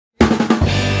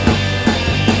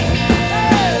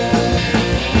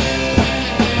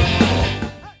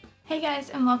guys,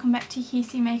 and welcome back to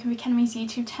Husey Makeup Academy's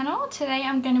YouTube channel. Today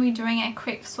I'm going to be doing a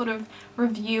quick sort of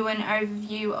review and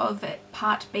overview of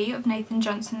part B of Nathan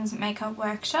Johnson's makeup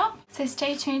workshop. So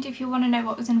stay tuned if you want to know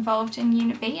what was involved in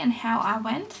Unit B and how I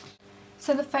went.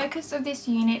 So the focus of this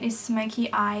unit is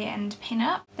smoky eye and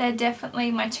pin-up. They're definitely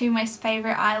my two most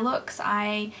favourite eye looks.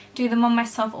 I do them on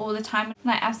myself all the time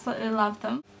and I absolutely love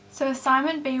them. So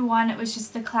assignment B1, it was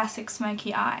just the classic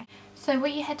smoky eye. So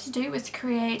what you had to do was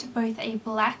create both a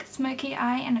black smoky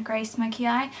eye and a grey smoky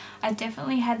eye. I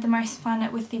definitely had the most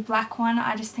fun with the black one.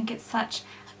 I just think it's such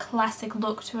a classic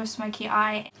look to a smoky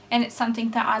eye, and it's something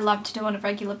that I love to do on a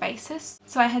regular basis.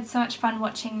 So I had so much fun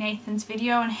watching Nathan's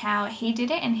video on how he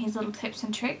did it and his little tips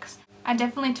and tricks. I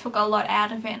definitely took a lot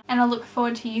out of it and I look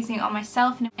forward to using it on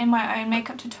myself and in my own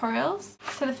makeup tutorials.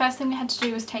 So the first thing we had to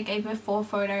do was take a before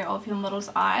photo of your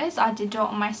model's eyes. I did do it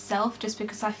on myself just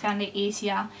because I found it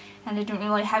easier and I didn't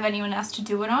really have anyone else to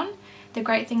do it on. The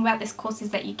great thing about this course is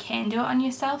that you can do it on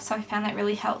yourself, so I found that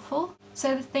really helpful.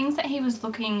 So the things that he was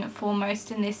looking for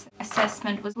most in this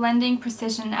assessment was blending,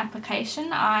 precision, application.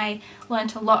 I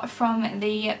learnt a lot from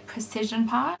the precision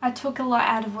part. I took a lot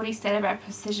out of what he said about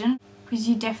precision, because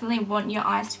you definitely want your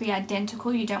eyes to be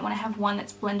identical. You don't want to have one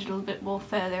that's blended a little bit more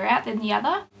further out than the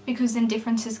other, because then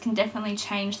differences can definitely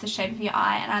change the shape of your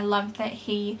eye, and I loved that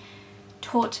he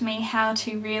taught me how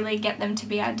to really get them to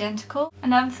be identical.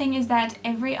 Another thing is that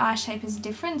every eye shape is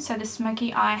different, so the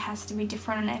smoky eye has to be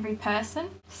different on every person.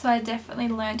 So I definitely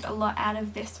learned a lot out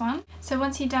of this one. So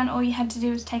once you're done, all you had to do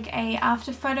was take a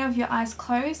after photo of your eyes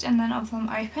closed and then of them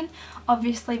open.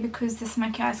 Obviously, because the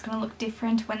smoky eye is going to look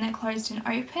different when they're closed and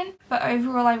open. But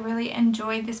overall, I really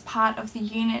enjoyed this part of the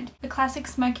unit. The classic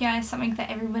smoky eye is something that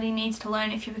everybody needs to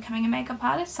learn if you're becoming a makeup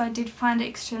artist, so I did find it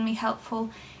extremely helpful.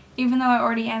 Even though I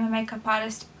already am a makeup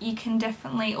artist, you can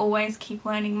definitely always keep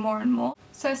learning more and more.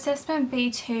 So assessment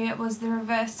B2 was the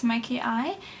reverse smoky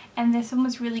eye, and this one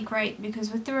was really great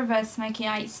because with the reverse smoky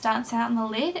eye, it starts out in the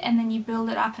lid and then you build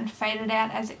it up and fade it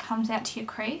out as it comes out to your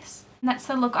crease. And that's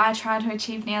the look I try to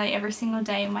achieve nearly every single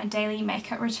day in my daily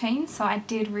makeup routine, so I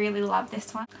did really love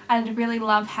this one. I did really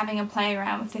love having a play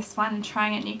around with this one and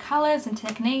trying out new colours and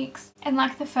techniques. And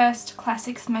like the first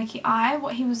classic smoky eye,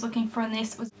 what he was looking for in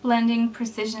this was blending,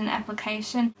 precision,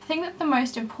 application. I think that the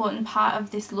most important part of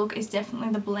this look is definitely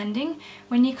the blending.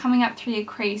 When you're coming up through your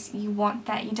crease, you want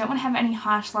that. You don't want to have any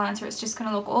harsh lines or it's just going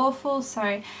to look awful,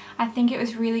 so I think it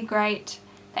was really great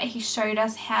that he showed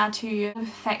us how to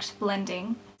perfect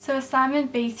blending. So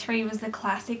assignment B3 was the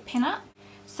classic pin-up.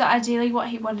 So ideally what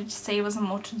he wanted to see was a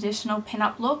more traditional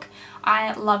pin-up look.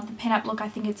 I love the pin-up look, I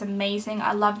think it's amazing.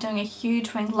 I love doing a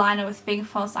huge winged liner with big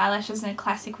false eyelashes and a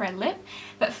classic red lip.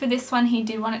 But for this one he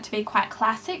did want it to be quite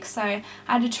classic, so I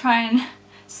had to try and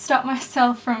stop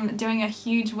myself from doing a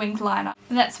huge winged liner.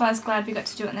 And that's why I was glad we got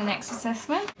to do it in the next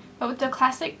assessment. But with the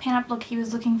classic pin-up look, he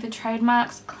was looking for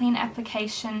trademarks, clean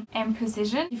application and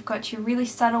precision. You've got your really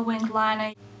subtle winged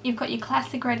liner, you've got your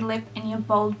classic red lip and your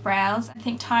bold brows. I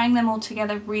think tying them all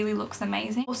together really looks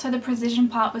amazing. Also the precision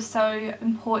part was so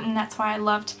important, that's why I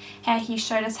loved how he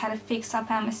showed us how to fix up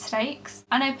our mistakes.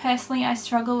 I know personally I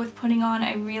struggle with putting on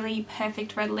a really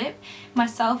perfect red lip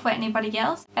myself or anybody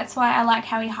else. That's why I like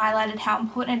how he highlighted how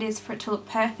important it is for it to look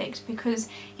perfect, because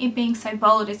it being so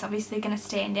bold is obviously going to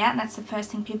stand out and that's the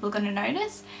first thing people are going to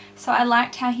notice. So I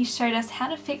liked how he showed us how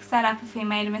to fix that up if we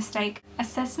made a mistake.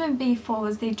 Assessment B4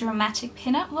 was the dramatic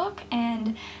pin-up look,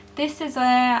 and this is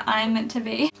where I'm meant to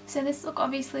be. So this look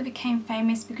obviously became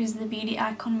famous because of the beauty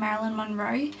icon Marilyn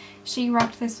Monroe. She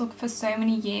rocked this look for so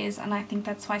many years and I think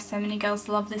that's why so many girls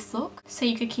love this look. So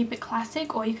you could keep it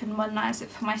classic or you could modernize it.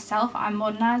 For myself, I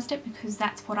modernized it because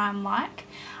that's what I'm like.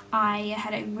 I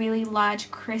had a really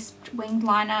large crisp winged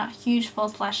liner, huge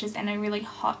false lashes and a really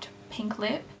hot pink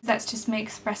lip. That's just me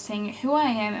expressing who I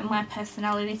am and my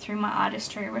personality through my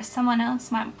artistry, where someone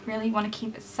else might really want to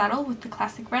keep it subtle with the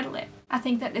classic red lip. I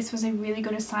think that this was a really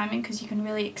good assignment because you can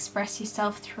really express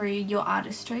yourself through your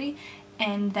artistry,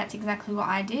 and that's exactly what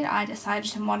I did. I decided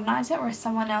to modernize it, whereas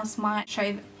someone else might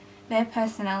show their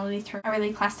personality through a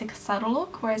really classic subtle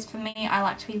look, whereas for me I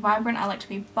like to be vibrant, I like to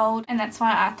be bold, and that's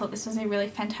why I thought this was a really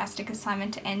fantastic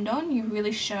assignment to end on. You're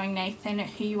really showing Nathan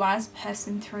who you are as a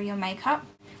person through your makeup.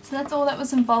 So that's all that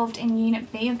was involved in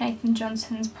Unit B of Nathan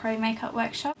Johnson's Pro Makeup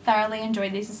Workshop. Thoroughly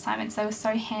enjoyed these assignments. They were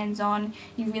so hands-on.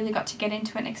 You really got to get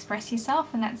into it and express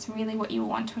yourself, and that's really what you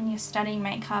want when you're studying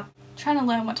makeup, trying to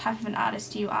learn what type of an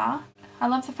artist you are. I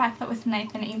love the fact that with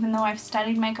Nathan, even though I've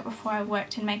studied makeup before, I've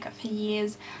worked in makeup for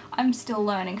years, I'm still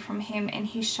learning from him and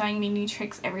he's showing me new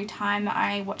tricks every time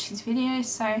I watch his videos,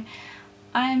 so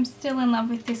I am still in love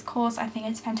with this course. I think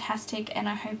it's fantastic and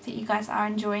I hope that you guys are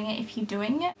enjoying it if you're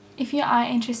doing it. If you are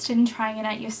interested in trying it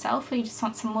out yourself or you just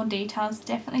want some more details,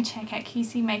 definitely check out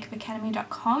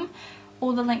qcmakeupacademy.com.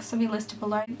 All the links will be listed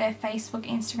below, their Facebook,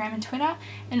 Instagram and Twitter,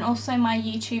 and also my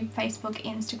YouTube, Facebook,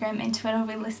 Instagram and Twitter will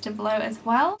be listed below as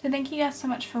well. So thank you guys so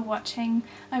much for watching.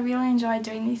 I really enjoy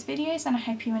doing these videos and I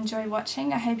hope you enjoy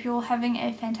watching. I hope you're all having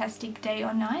a fantastic day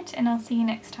or night and I'll see you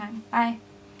next time. Bye!